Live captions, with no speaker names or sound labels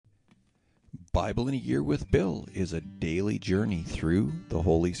Bible in a Year with Bill is a daily journey through the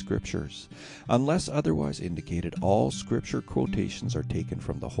Holy Scriptures. Unless otherwise indicated, all scripture quotations are taken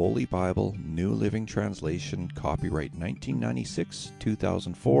from the Holy Bible, New Living Translation, copyright 1996,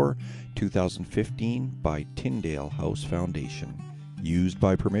 2004, 2015 by Tyndale House Foundation. Used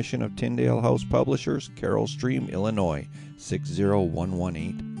by permission of Tyndale House Publishers, Carroll Stream, Illinois,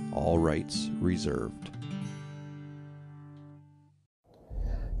 60118. All rights reserved.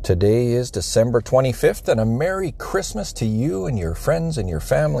 Today is December 25th, and a Merry Christmas to you and your friends and your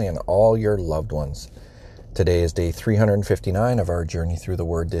family and all your loved ones. Today is day 359 of our journey through the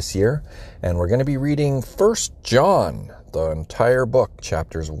Word this year, and we're going to be reading 1 John, the entire book,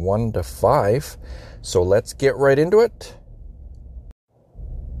 chapters 1 to 5. So let's get right into it.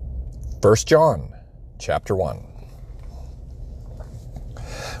 1 John, chapter 1.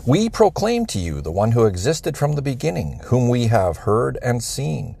 We proclaim to you the one who existed from the beginning, whom we have heard and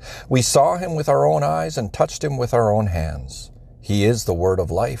seen. We saw him with our own eyes and touched him with our own hands. He is the word of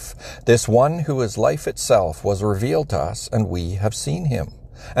life. This one who is life itself was revealed to us, and we have seen him.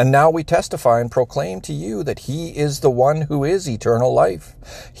 And now we testify and proclaim to you that he is the one who is eternal life.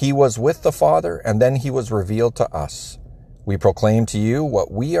 He was with the Father, and then he was revealed to us. We proclaim to you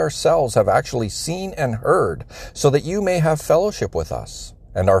what we ourselves have actually seen and heard, so that you may have fellowship with us.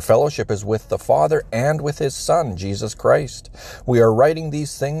 And our fellowship is with the Father and with his Son, Jesus Christ. We are writing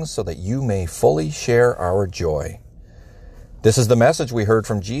these things so that you may fully share our joy. This is the message we heard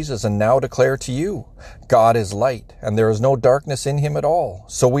from Jesus and now declare to you. God is light, and there is no darkness in him at all.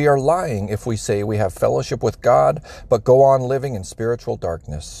 So we are lying if we say we have fellowship with God, but go on living in spiritual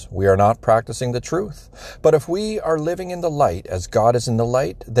darkness. We are not practicing the truth. But if we are living in the light as God is in the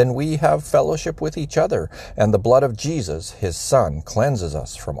light, then we have fellowship with each other, and the blood of Jesus, his Son, cleanses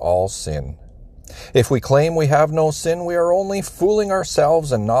us from all sin. If we claim we have no sin, we are only fooling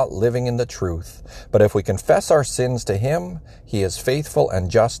ourselves and not living in the truth. But if we confess our sins to him, he is faithful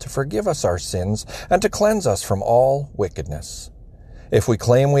and just to forgive us our sins and to cleanse us from all wickedness. If we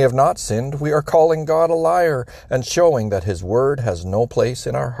claim we have not sinned, we are calling God a liar and showing that his word has no place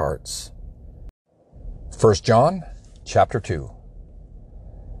in our hearts. 1 John, chapter 2.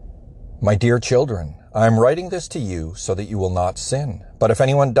 My dear children, I am writing this to you so that you will not sin. But if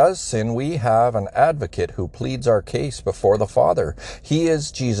anyone does sin, we have an advocate who pleads our case before the Father. He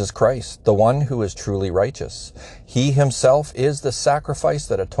is Jesus Christ, the one who is truly righteous. He himself is the sacrifice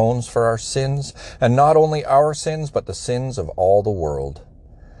that atones for our sins, and not only our sins, but the sins of all the world.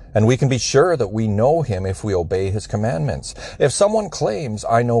 And we can be sure that we know him if we obey his commandments. If someone claims,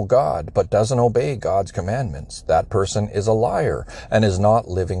 I know God, but doesn't obey God's commandments, that person is a liar and is not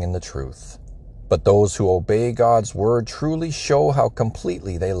living in the truth. But those who obey God's word truly show how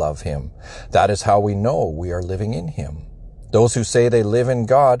completely they love him. That is how we know we are living in him. Those who say they live in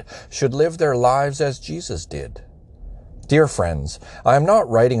God should live their lives as Jesus did. Dear friends, I am not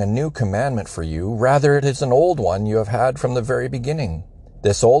writing a new commandment for you. Rather, it is an old one you have had from the very beginning.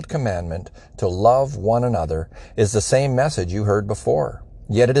 This old commandment, to love one another, is the same message you heard before.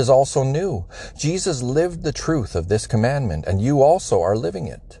 Yet it is also new. Jesus lived the truth of this commandment, and you also are living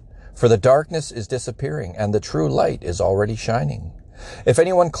it. For the darkness is disappearing, and the true light is already shining. If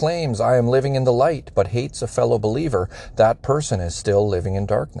anyone claims, I am living in the light, but hates a fellow believer, that person is still living in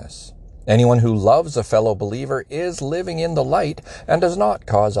darkness. Anyone who loves a fellow believer is living in the light and does not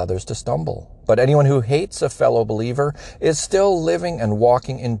cause others to stumble. But anyone who hates a fellow believer is still living and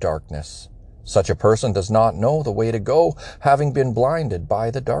walking in darkness. Such a person does not know the way to go, having been blinded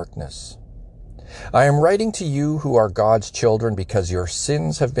by the darkness. I am writing to you who are God's children because your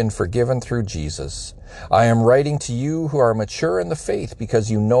sins have been forgiven through Jesus. I am writing to you who are mature in the faith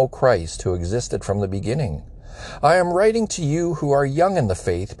because you know Christ who existed from the beginning. I am writing to you who are young in the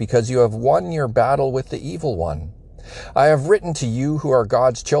faith because you have won your battle with the evil one. I have written to you who are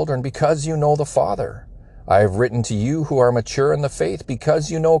God's children because you know the Father. I have written to you who are mature in the faith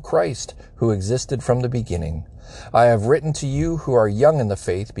because you know Christ who existed from the beginning. I have written to you who are young in the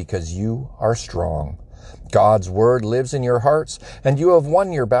faith because you are strong. God's word lives in your hearts, and you have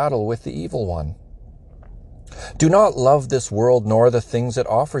won your battle with the evil one. Do not love this world nor the things it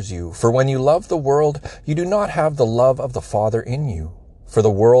offers you, for when you love the world, you do not have the love of the Father in you. For the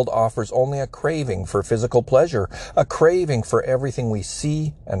world offers only a craving for physical pleasure, a craving for everything we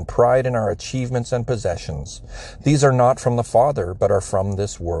see, and pride in our achievements and possessions. These are not from the Father, but are from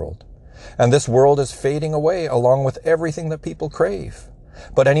this world. And this world is fading away along with everything that people crave.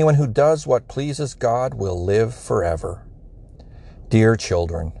 But anyone who does what pleases God will live forever. Dear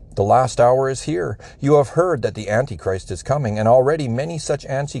children, the last hour is here. You have heard that the Antichrist is coming, and already many such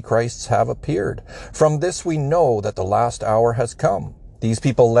Antichrists have appeared. From this we know that the last hour has come. These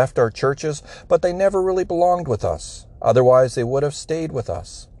people left our churches, but they never really belonged with us. Otherwise, they would have stayed with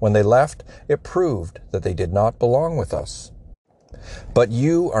us. When they left, it proved that they did not belong with us. But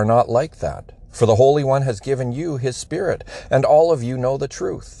you are not like that, for the Holy One has given you his Spirit, and all of you know the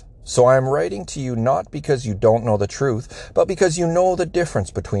truth. So I am writing to you not because you don't know the truth, but because you know the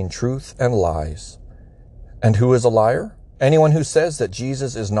difference between truth and lies. And who is a liar? Anyone who says that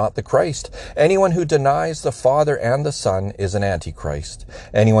Jesus is not the Christ. Anyone who denies the Father and the Son is an Antichrist.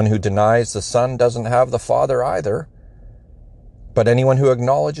 Anyone who denies the Son doesn't have the Father either. But anyone who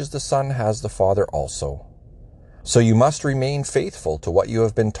acknowledges the Son has the Father also. So you must remain faithful to what you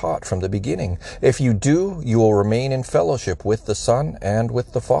have been taught from the beginning. If you do, you will remain in fellowship with the Son and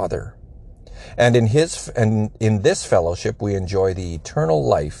with the Father. And in this fellowship we enjoy the eternal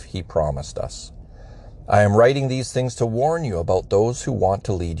life he promised us. I am writing these things to warn you about those who want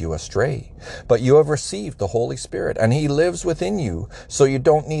to lead you astray. But you have received the Holy Spirit, and he lives within you, so you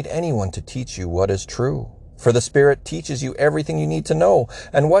don't need anyone to teach you what is true. For the Spirit teaches you everything you need to know,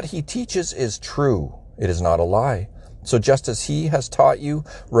 and what he teaches is true. It is not a lie. So just as he has taught you,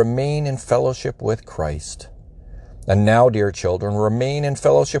 remain in fellowship with Christ. And now, dear children, remain in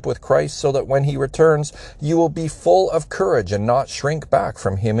fellowship with Christ so that when he returns, you will be full of courage and not shrink back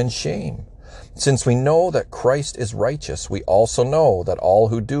from him in shame. Since we know that Christ is righteous, we also know that all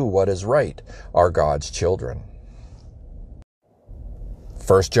who do what is right are God's children.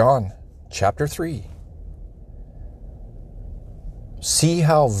 1 John chapter 3. See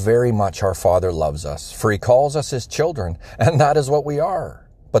how very much our Father loves us, for he calls us his children, and that is what we are.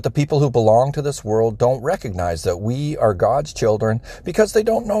 But the people who belong to this world don't recognize that we are God's children because they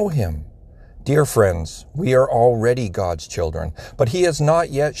don't know him. Dear friends, we are already God's children, but he has not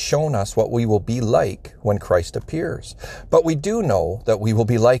yet shown us what we will be like when Christ appears. But we do know that we will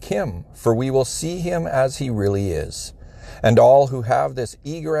be like him, for we will see him as he really is. And all who have this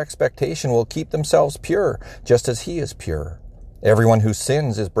eager expectation will keep themselves pure, just as he is pure. Everyone who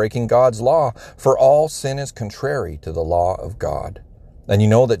sins is breaking God's law, for all sin is contrary to the law of God. And you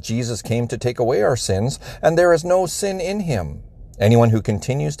know that Jesus came to take away our sins, and there is no sin in him. Anyone who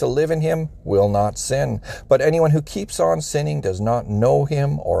continues to live in him will not sin, but anyone who keeps on sinning does not know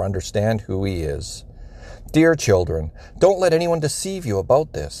him or understand who he is. Dear children, don't let anyone deceive you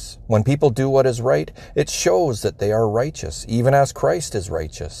about this. When people do what is right, it shows that they are righteous, even as Christ is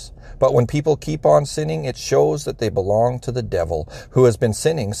righteous. But when people keep on sinning, it shows that they belong to the devil, who has been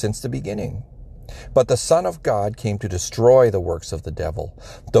sinning since the beginning. But the Son of God came to destroy the works of the devil.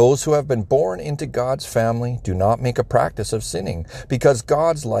 Those who have been born into God's family do not make a practice of sinning, because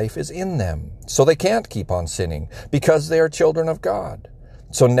God's life is in them. So they can't keep on sinning, because they are children of God.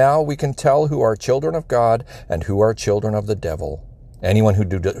 So now we can tell who are children of God and who are children of the devil. Anyone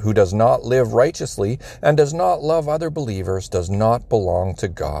who does not live righteously and does not love other believers does not belong to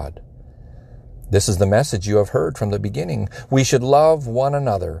God. This is the message you have heard from the beginning. We should love one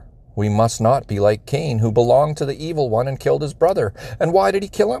another. We must not be like Cain, who belonged to the evil one and killed his brother. And why did he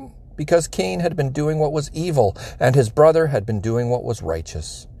kill him? Because Cain had been doing what was evil, and his brother had been doing what was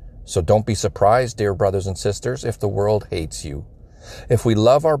righteous. So don't be surprised, dear brothers and sisters, if the world hates you. If we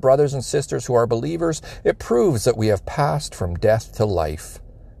love our brothers and sisters who are believers, it proves that we have passed from death to life.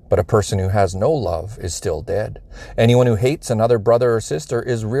 But a person who has no love is still dead. Anyone who hates another brother or sister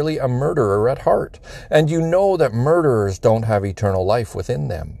is really a murderer at heart. And you know that murderers don't have eternal life within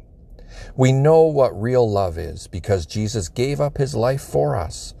them. We know what real love is because Jesus gave up his life for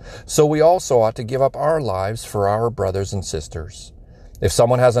us. So we also ought to give up our lives for our brothers and sisters. If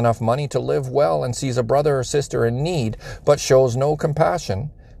someone has enough money to live well and sees a brother or sister in need, but shows no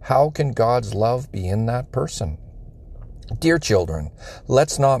compassion, how can God's love be in that person? Dear children,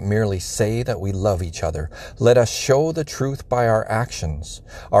 let's not merely say that we love each other. Let us show the truth by our actions.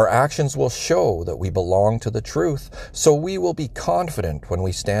 Our actions will show that we belong to the truth, so we will be confident when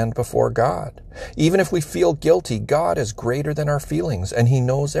we stand before God. Even if we feel guilty, God is greater than our feelings, and he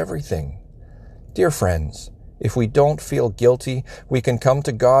knows everything. Dear friends, if we don't feel guilty, we can come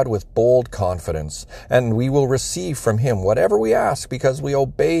to God with bold confidence, and we will receive from him whatever we ask because we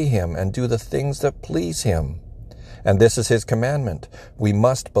obey him and do the things that please him. And this is his commandment. We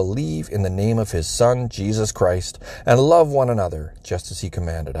must believe in the name of his Son, Jesus Christ, and love one another, just as he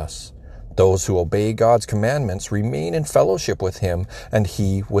commanded us. Those who obey God's commandments remain in fellowship with him, and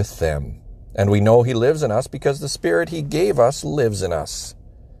he with them. And we know he lives in us because the Spirit he gave us lives in us.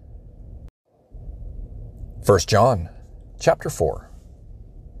 1 John chapter 4.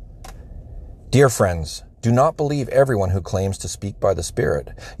 Dear friends, do not believe everyone who claims to speak by the Spirit.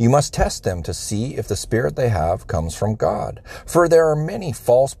 You must test them to see if the Spirit they have comes from God. For there are many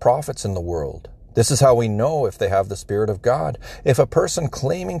false prophets in the world. This is how we know if they have the Spirit of God. If a person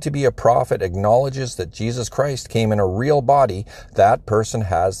claiming to be a prophet acknowledges that Jesus Christ came in a real body, that person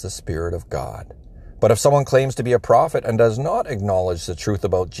has the Spirit of God. But if someone claims to be a prophet and does not acknowledge the truth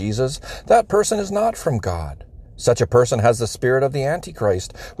about Jesus, that person is not from God. Such a person has the spirit of the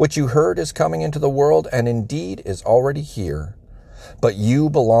Antichrist, which you heard is coming into the world and indeed is already here. But you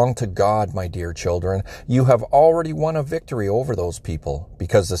belong to God, my dear children. You have already won a victory over those people,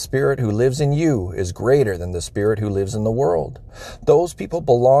 because the Spirit who lives in you is greater than the Spirit who lives in the world. Those people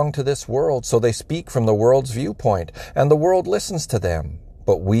belong to this world, so they speak from the world's viewpoint, and the world listens to them.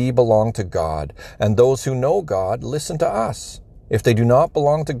 But we belong to God, and those who know God listen to us. If they do not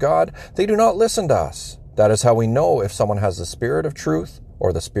belong to God, they do not listen to us. That is how we know if someone has the spirit of truth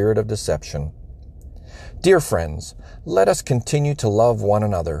or the spirit of deception. Dear friends, let us continue to love one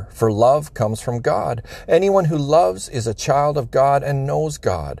another, for love comes from God. Anyone who loves is a child of God and knows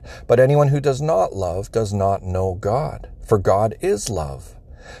God, but anyone who does not love does not know God, for God is love.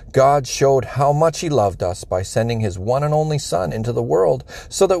 God showed how much He loved us by sending His one and only Son into the world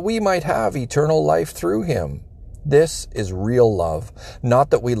so that we might have eternal life through Him. This is real love, not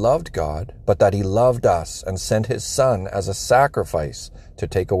that we loved God, but that He loved us and sent His Son as a sacrifice to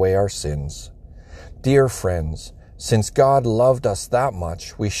take away our sins. Dear friends, since God loved us that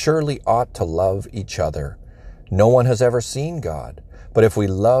much, we surely ought to love each other. No one has ever seen God, but if we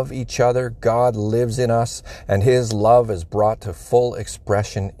love each other, God lives in us, and His love is brought to full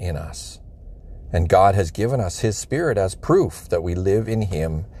expression in us. And God has given us His Spirit as proof that we live in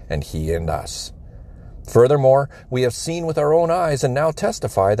Him and He in us. Furthermore, we have seen with our own eyes and now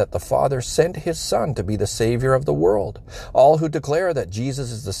testify that the Father sent His Son to be the Savior of the world. All who declare that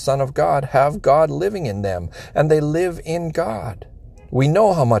Jesus is the Son of God have God living in them, and they live in God. We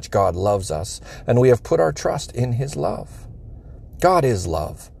know how much God loves us, and we have put our trust in His love. God is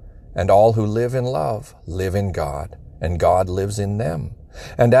love, and all who live in love live in God, and God lives in them.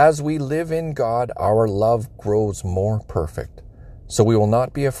 And as we live in God, our love grows more perfect. So we will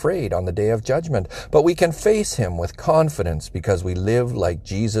not be afraid on the day of judgment, but we can face Him with confidence because we live like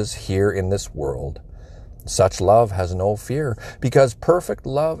Jesus here in this world. Such love has no fear, because perfect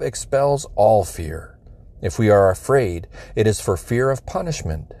love expels all fear. If we are afraid, it is for fear of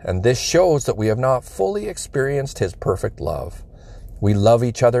punishment, and this shows that we have not fully experienced His perfect love. We love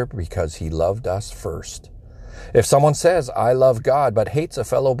each other because He loved us first. If someone says, I love God, but hates a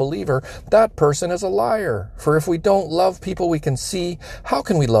fellow believer, that person is a liar. For if we don't love people we can see, how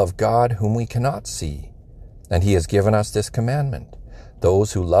can we love God whom we cannot see? And He has given us this commandment.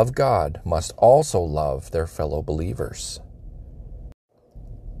 Those who love God must also love their fellow believers.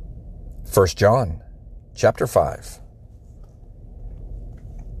 1 John, chapter 5.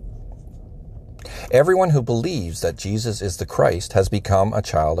 Everyone who believes that Jesus is the Christ has become a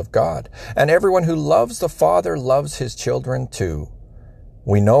child of God, and everyone who loves the Father loves His children too.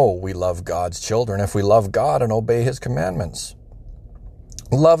 We know we love God's children if we love God and obey His commandments.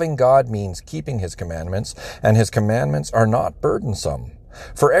 Loving God means keeping His commandments, and His commandments are not burdensome.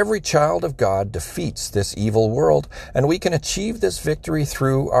 For every child of God defeats this evil world, and we can achieve this victory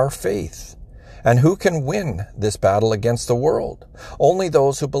through our faith. And who can win this battle against the world? Only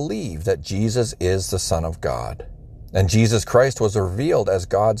those who believe that Jesus is the Son of God. And Jesus Christ was revealed as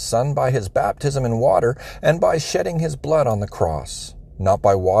God's Son by His baptism in water and by shedding His blood on the cross. Not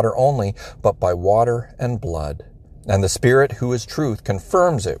by water only, but by water and blood. And the Spirit, who is truth,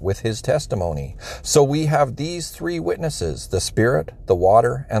 confirms it with His testimony. So we have these three witnesses, the Spirit, the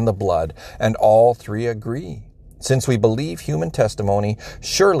water, and the blood, and all three agree. Since we believe human testimony,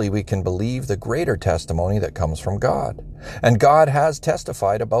 surely we can believe the greater testimony that comes from God. And God has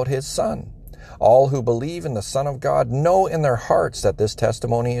testified about His Son. All who believe in the Son of God know in their hearts that this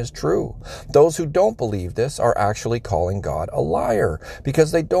testimony is true. Those who don't believe this are actually calling God a liar,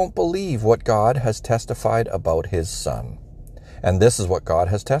 because they don't believe what God has testified about His Son. And this is what God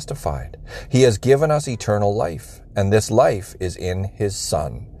has testified. He has given us eternal life, and this life is in His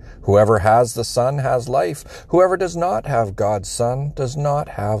Son. Whoever has the Son has life. Whoever does not have God's Son does not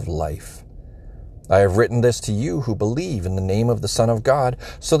have life. I have written this to you who believe in the name of the Son of God,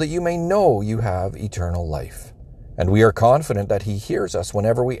 so that you may know you have eternal life. And we are confident that He hears us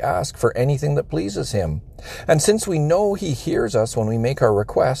whenever we ask for anything that pleases Him. And since we know He hears us when we make our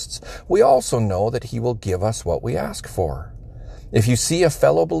requests, we also know that He will give us what we ask for. If you see a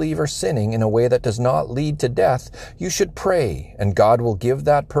fellow believer sinning in a way that does not lead to death, you should pray, and God will give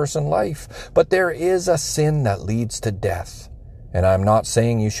that person life. But there is a sin that leads to death. And I am not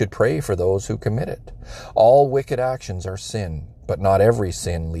saying you should pray for those who commit it. All wicked actions are sin, but not every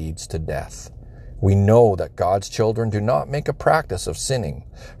sin leads to death. We know that God's children do not make a practice of sinning,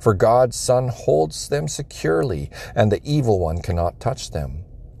 for God's Son holds them securely, and the evil one cannot touch them.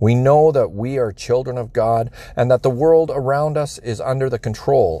 We know that we are children of God, and that the world around us is under the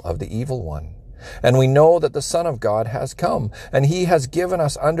control of the evil one. And we know that the Son of God has come, and he has given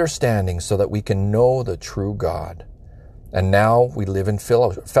us understanding so that we can know the true God. And now we live in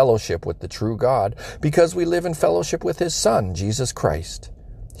fellowship with the true God, because we live in fellowship with his Son, Jesus Christ.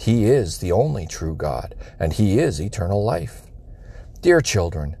 He is the only true God, and he is eternal life. Dear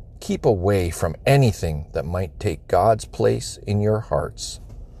children, keep away from anything that might take God's place in your hearts.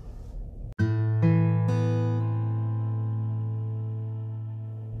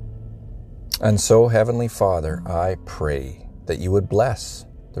 And so, Heavenly Father, I pray that you would bless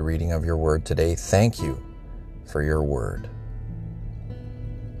the reading of your word today. Thank you for your word.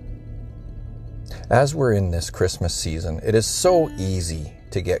 As we're in this Christmas season, it is so easy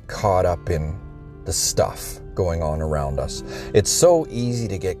to get caught up in the stuff going on around us. It's so easy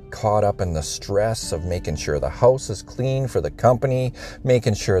to get caught up in the stress of making sure the house is clean for the company,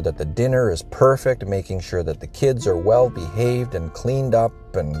 making sure that the dinner is perfect, making sure that the kids are well behaved and cleaned up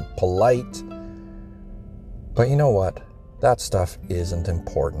and polite. But you know what? That stuff isn't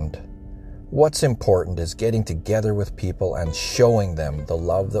important. What's important is getting together with people and showing them the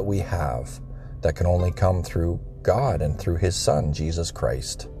love that we have that can only come through God and through his Son, Jesus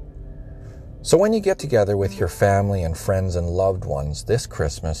Christ. So when you get together with your family and friends and loved ones this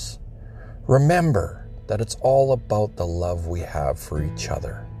Christmas, remember that it's all about the love we have for each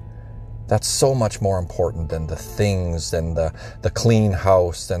other. That's so much more important than the things and the clean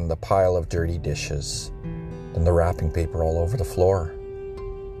house and the pile of dirty dishes, than the wrapping paper all over the floor.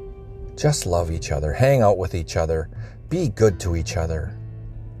 Just love each other, hang out with each other, be good to each other,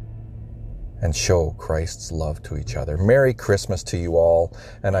 and show Christ's love to each other. Merry Christmas to you all,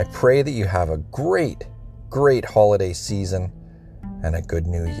 and I pray that you have a great, great holiday season and a good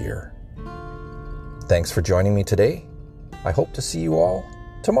new year. Thanks for joining me today. I hope to see you all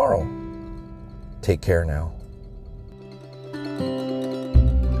tomorrow. Take care now.